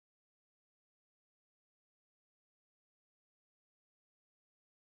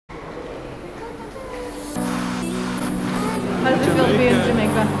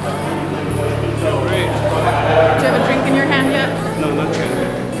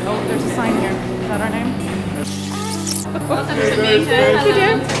Welcome to Jamaica. Hello,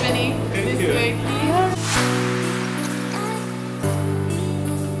 I'm Tiffany. Thank you.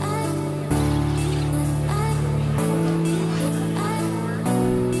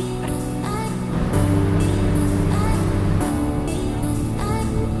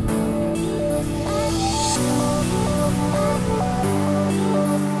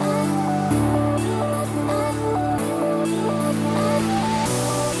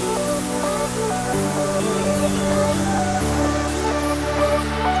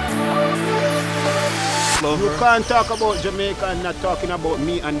 You can't talk about Jamaica and not talking about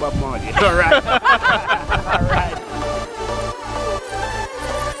me and Bob Marley. Alright. Alright.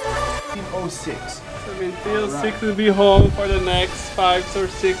 1706. 1706 will be home for the next 5 or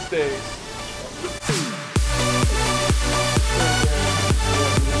 6 days.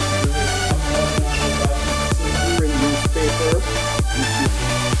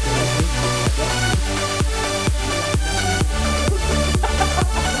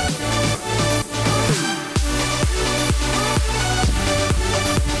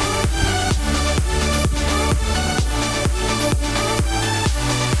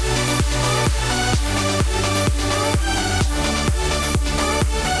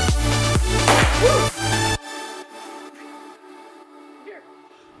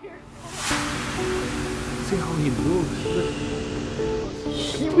 See how he moves.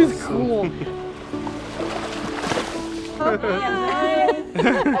 He was cool.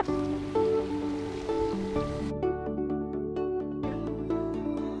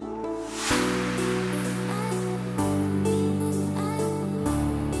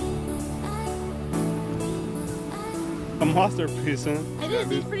 A masterpiece, huh? It is,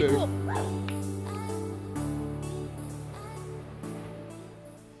 it's pretty cool.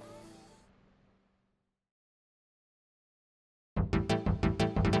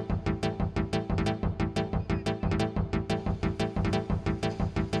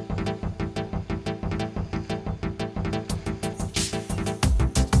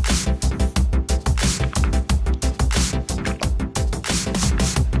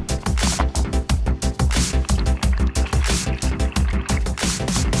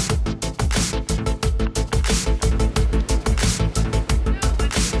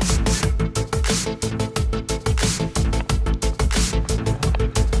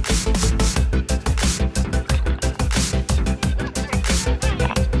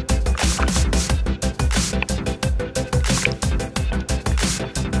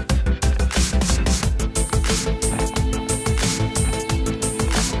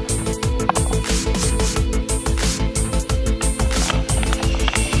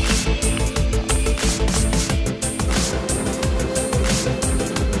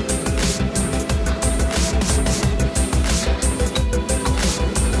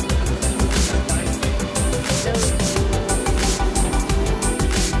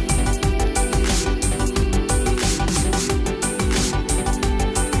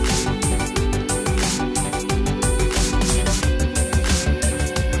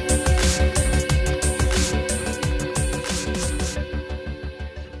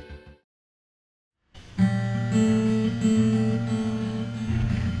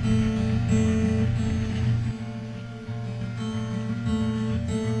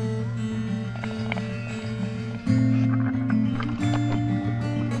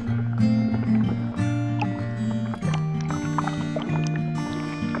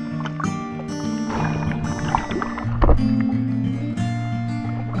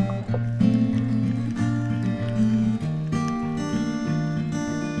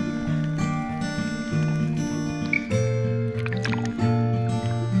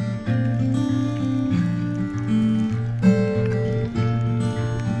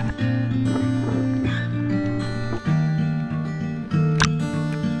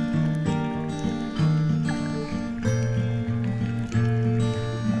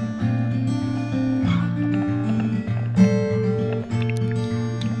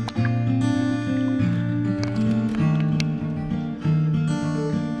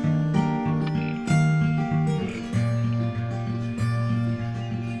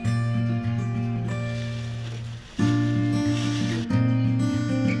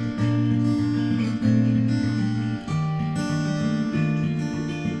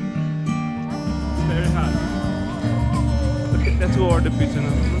 Let's go order the pizza now.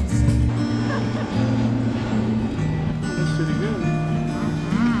 That's pretty good.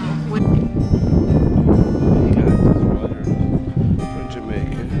 Hey guys, this is Roger from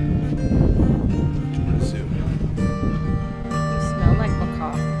Jamaica. Brazil. You smell like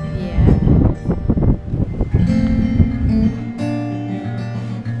macaw. Yeah.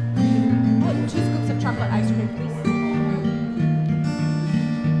 Oh, 2 scoops of chocolate ice cream, please.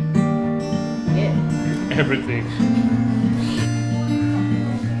 everything.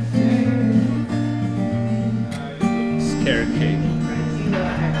 Carrot cake.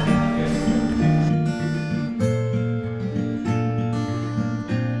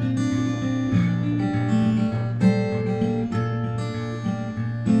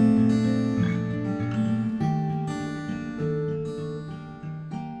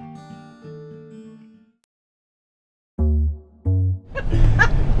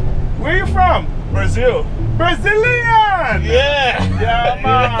 Where you from? Brazil. Brazilian! Yeah! Yeah,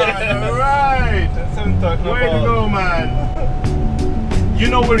 man. Alright. That's what I'm talking Way to about. go, man. You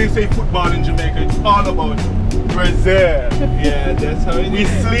know when you say football in Jamaica, it's all about Brazil. Yeah, that's how it We is.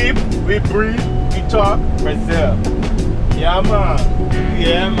 sleep, we breathe, we talk Brazil. Yeah, man.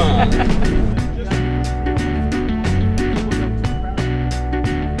 Yeah, man.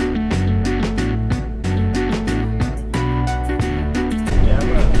 Yeah,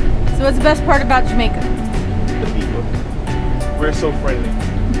 man. So what's the best part about Jamaica? The people. We're so friendly.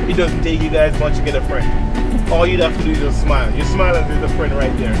 It doesn't take you guys much to get a friend. All you'd have to do is just smile. You smile and there's a friend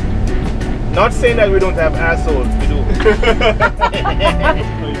right there. Not saying that we don't have assholes, we do.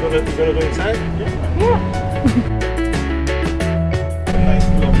 Oh, you gonna go inside? Yeah. Nice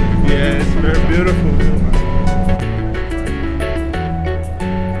club. Yeah, it's very beautiful.